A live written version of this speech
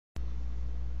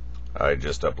I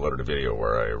just uploaded a video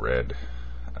where I read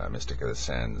Mystic of the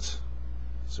Sands'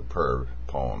 superb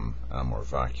poem, Amor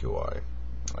Vacui,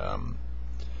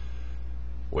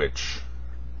 which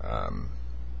Amor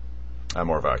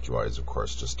Vacui is, of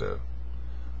course, just a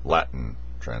Latin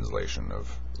translation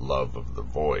of love of the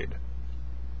void.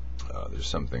 There's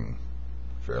something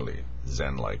fairly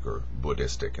Zen-like or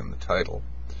Buddhistic in the title,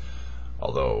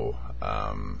 although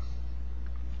I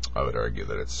would argue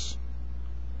that it's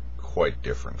quite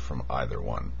different from either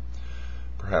one.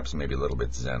 Perhaps maybe a little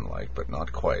bit Zen-like, but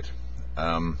not quite.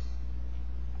 I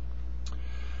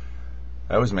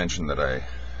always mention that I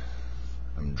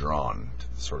am drawn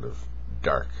to the sort of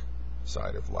dark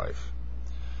side of life.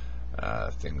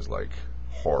 Things like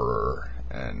horror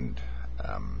and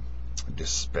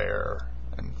despair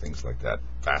and things like that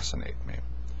fascinate me.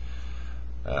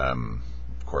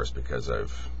 Of course, because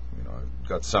I've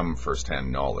got some first-hand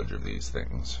knowledge of these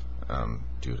things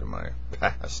due to my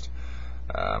past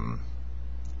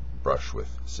brush with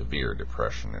severe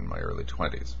depression in my early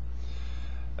 20s.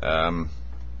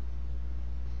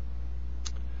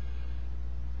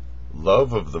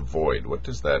 Love of the void, what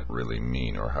does that really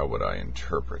mean, or how would I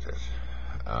interpret it?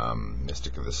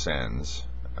 Mystic of the Sands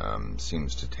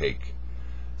seems to take,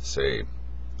 say,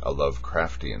 a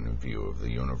Lovecraftian view of the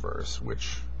universe,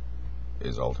 which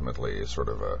is ultimately sort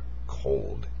of a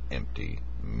cold, empty,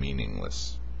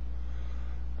 meaningless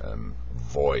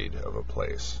void of a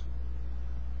place,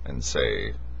 and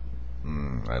say,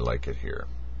 I like it here.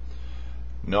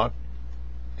 Not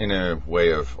in a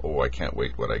way of, I can't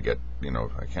wait what I get,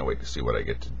 I can't wait to see what I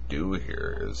get to do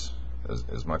here,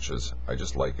 as much as I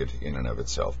just like it in and of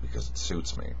itself because it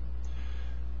suits me.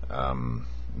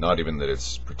 Not even that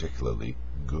it's particularly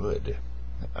good.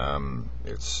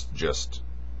 It's just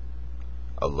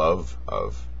a love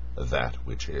of that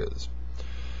which is.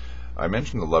 I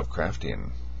mentioned the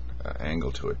Lovecraftian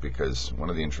angle to it because one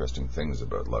of the interesting things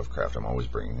about Lovecraft, I'm always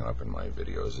bringing up in my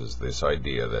videos, is this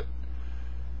idea that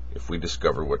if we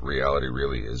discover what reality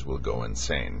really is, we'll go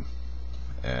insane.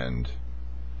 And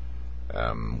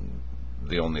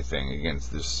the only thing, again,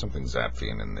 there's something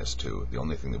Zapfian in this too, the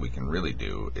only thing that we can really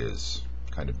do is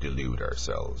kind of delude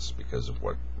ourselves because of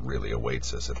what really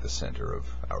awaits us at the center of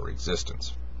our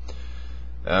existence.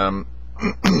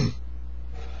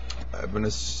 I've been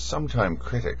a sometime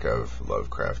critic of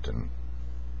Lovecraft and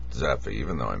Zapfi,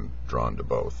 even though I'm drawn to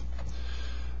both,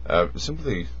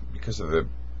 simply because of the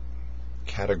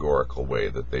categorical way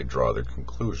that they draw their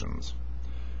conclusions.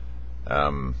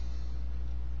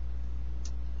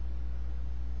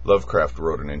 Lovecraft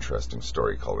wrote an interesting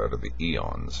story called Out of the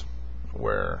Eons,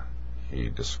 where he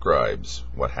describes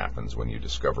what happens when you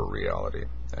discover reality.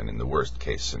 And in the worst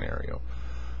case scenario,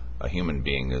 a human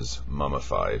being is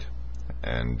mummified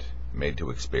and made to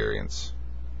experience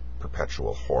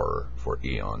perpetual horror for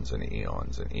eons and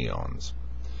eons and eons.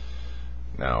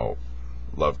 Now,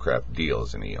 Lovecraft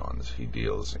deals in eons. He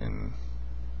deals in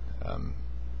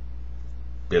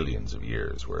billions of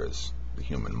years, whereas the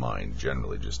human mind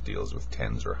generally just deals with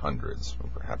tens or hundreds, or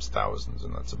perhaps thousands,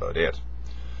 and that's about it.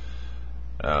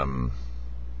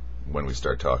 When we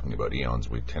start talking about eons,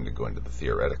 we tend to go into the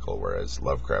theoretical, whereas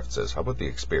Lovecraft says, how about the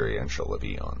experiential of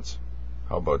eons?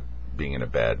 How about being in a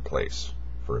bad place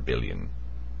for a billion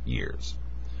years?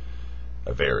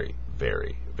 A very,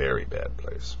 very, very bad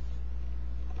place.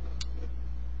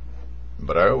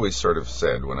 But I always sort of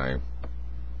said when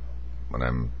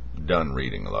I'm done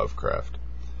reading Lovecraft,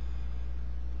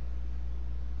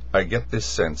 I get this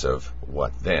sense of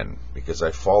what then, because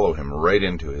I follow him right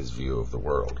into his view of the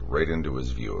world, right into his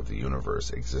view of the universe,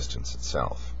 existence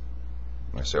itself.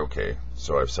 I say, okay,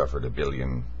 so I've suffered a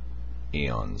billion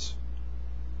eons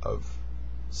of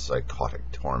psychotic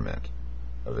torment,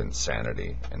 of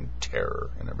insanity and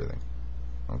terror and everything.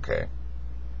 Okay.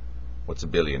 What's a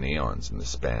billion eons in the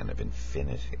span of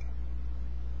infinity?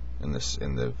 In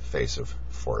the face of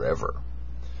forever?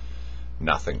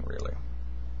 Nothing, really.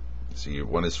 See,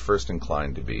 one is first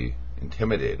inclined to be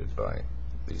intimidated by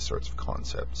these sorts of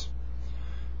concepts.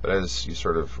 But as you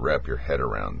sort of wrap your head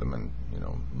around them and,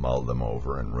 mull them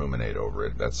over and ruminate over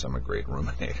it, that's I'm a great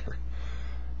ruminator.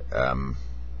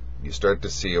 You start to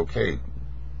see, okay,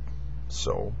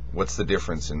 so what's the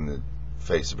difference in the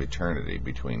face of eternity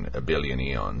between a billion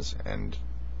eons and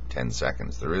 10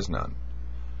 seconds? There is none.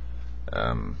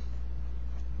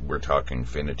 We're talking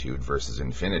finitude versus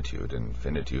infinitude, and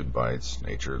finitude by its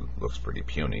nature looks pretty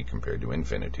puny compared to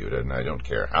infinitude, and I don't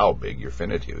care how big your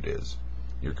finitude is.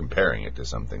 You're comparing it to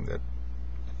something that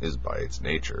is by its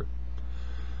nature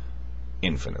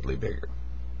infinitely bigger.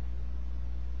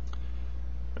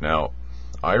 Now,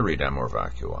 I read Amor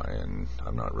Vacui, and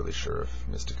I'm not really sure if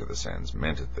Mystic of the Sands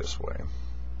meant it this way.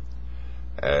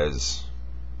 as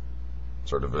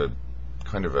sort of the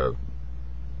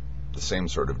same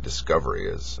sort of discovery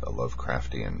as a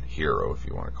Lovecraftian hero, if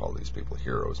you want to call these people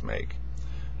heroes, make.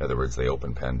 In other words, they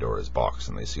open Pandora's box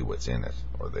and they see what's in it,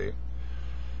 or they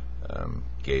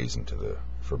gaze into the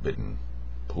forbidden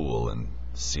pool and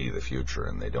see the future,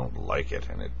 and they don't like it,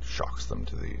 and it shocks them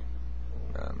to the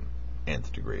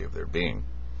nth degree of their being.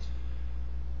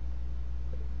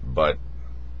 But,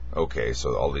 okay,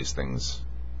 so all these things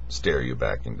stare you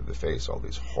back into the face, all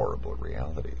these horrible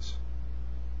realities.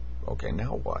 Okay,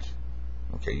 now what?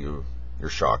 Okay, you're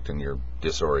shocked and you're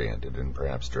disoriented and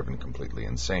perhaps driven completely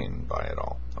insane by it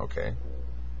all. Okay,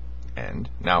 and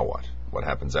now what? What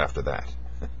happens after that?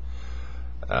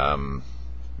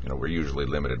 We're usually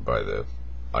limited by the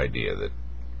idea that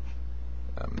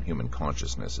human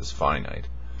consciousness is finite,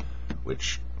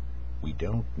 which we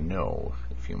don't know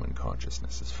if human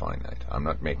consciousness is finite. I'm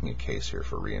not making a case here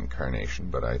for reincarnation,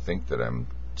 but I think that I'm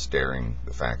staring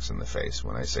the facts in the face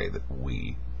when I say that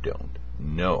we don't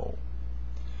know.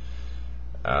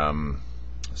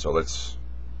 So let's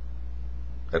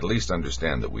at least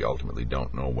understand that we ultimately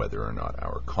don't know whether or not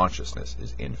our consciousness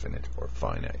is infinite or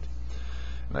finite.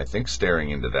 And I think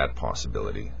staring into that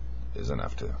possibility is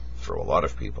enough to throw a lot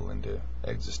of people into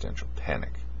existential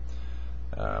panic,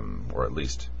 or at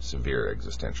least severe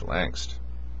existential angst.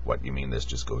 What, you mean this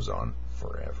just goes on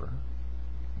forever?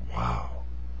 Wow.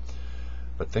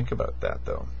 But think about that,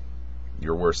 though.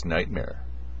 Your worst nightmare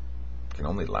can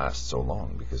only last so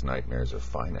long, because nightmares are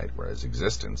finite, whereas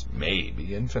existence may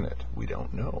be infinite. We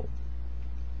don't know.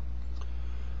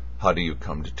 How do you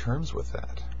come to terms with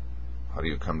that? How do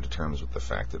you come to terms with the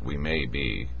fact that we may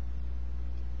be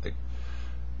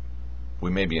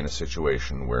in a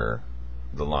situation where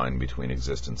the line between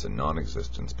existence and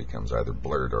non-existence becomes either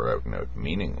blurred or out and out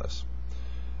meaningless?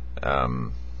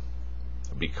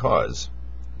 Because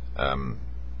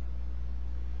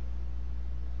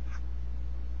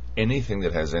anything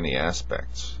that has any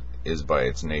aspects is by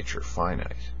its nature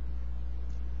finite.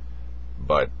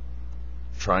 But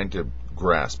trying to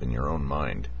grasp in your own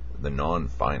mind the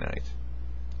non-finite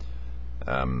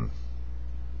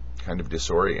kind of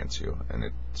disorients you, and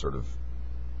it sort of,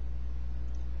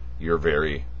 you're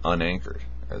very unanchored,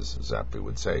 as Zappi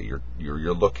would say.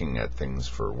 You're looking at things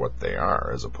for what they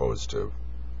are, as opposed to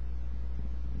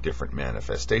different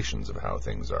manifestations of how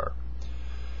things are.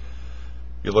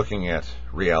 You're looking at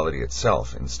reality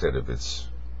itself instead of its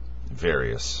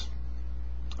various,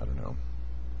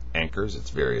 anchors, its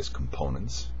various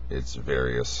components, its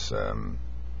various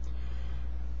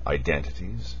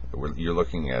identities. You're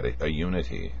looking at a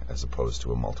unity as opposed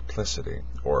to a multiplicity,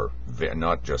 or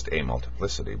not just a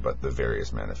multiplicity, but the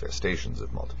various manifestations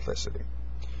of multiplicity.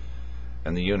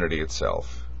 And the unity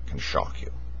itself can shock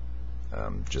you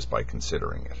just by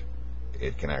considering it.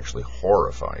 It can actually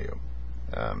horrify you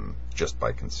just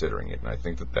by considering it. And I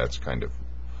think that that's kind of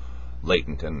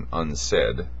latent and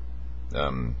unsaid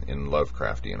in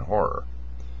Lovecraftian horror.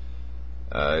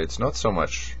 It's not so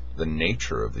much the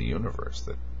nature of the universe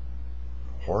that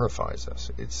horrifies us.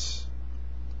 It's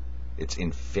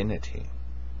infinity.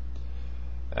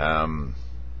 I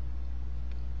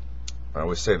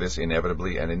always say this: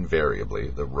 inevitably and invariably,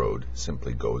 the road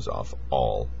simply goes off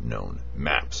all known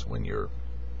maps when you're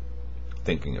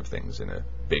thinking of things in a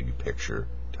big picture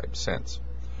type sense.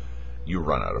 You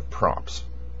run out of props.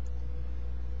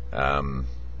 And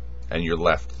you're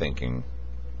left thinking,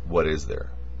 what is there?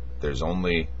 There's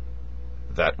only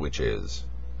that which is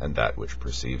and that which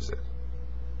perceives it.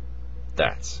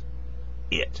 That's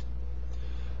it.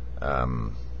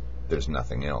 There's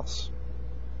nothing else.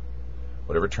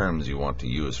 Whatever terms you want to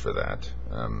use for that,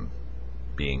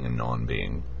 being and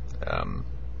non-being, in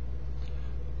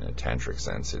a tantric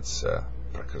sense, it's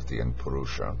prakriti and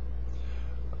purusha,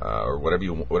 or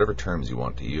whatever terms you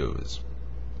want to use.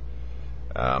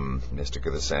 Mystic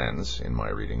of the Sands, in my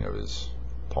reading of his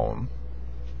poem,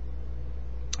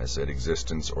 I said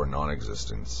existence or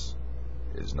non-existence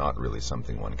is not really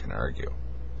something one can argue.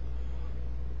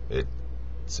 It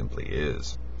simply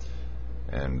is.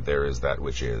 And there is that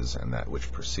which is, and that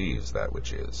which perceives that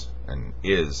which is. And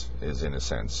is in a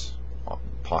sense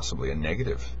possibly a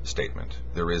negative statement.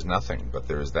 There is nothing, but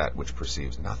there is that which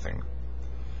perceives nothing.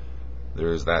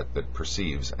 There is that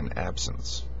perceives an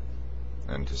absence.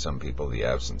 And to some people the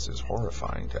absence is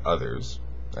horrifying. To others,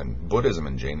 and Buddhism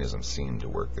and Jainism seem to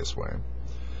work this way,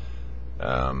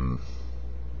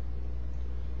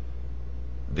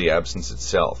 the absence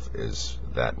itself is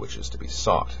that which is to be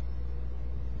sought.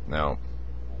 Now,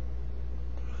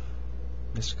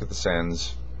 Mystic of the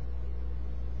Sands,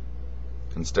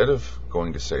 instead of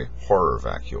going to say horror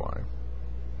vacui,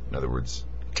 in other words,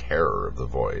 terror of the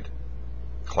void,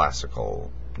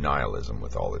 classical nihilism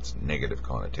with all its negative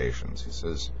connotations. He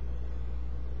says,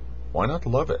 why not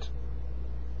love it?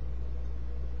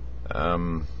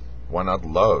 Why not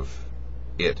love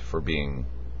it for being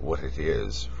what it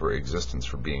is, for existence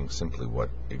for being simply what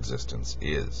existence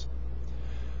is?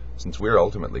 Since we're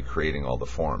ultimately creating all the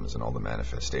forms and all the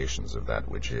manifestations of that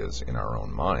which is in our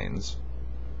own minds,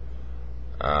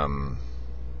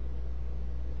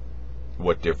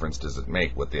 what difference does it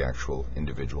make what the actual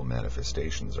individual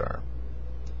manifestations are?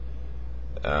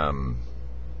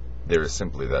 There is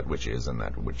simply that which is and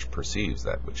that which perceives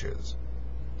that which is.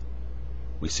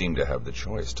 We seem to have the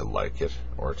choice to like it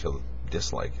or to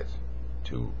dislike it,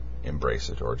 to embrace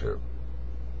it or to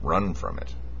run from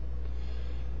it.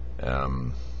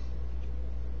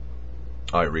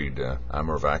 I read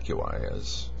Amor Vacui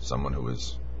as someone who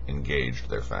has engaged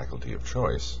their faculty of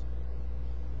choice.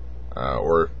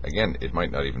 Or, again, it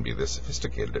might not even be this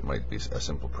sophisticated. It might be a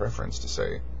simple preference to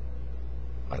say,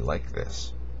 I like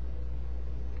this.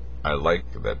 I like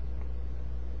that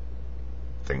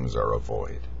things are a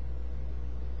void.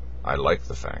 I like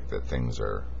the fact that things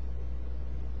are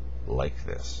like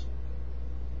this.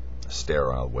 A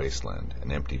sterile wasteland,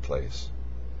 an empty place.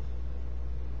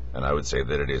 And I would say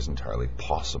that it is entirely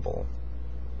possible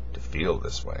to feel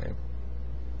this way.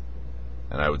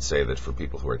 And I would say that for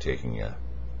people who are taking a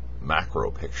macro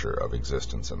picture of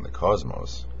existence in the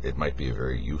cosmos, it might be a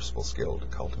very useful skill to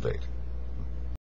cultivate.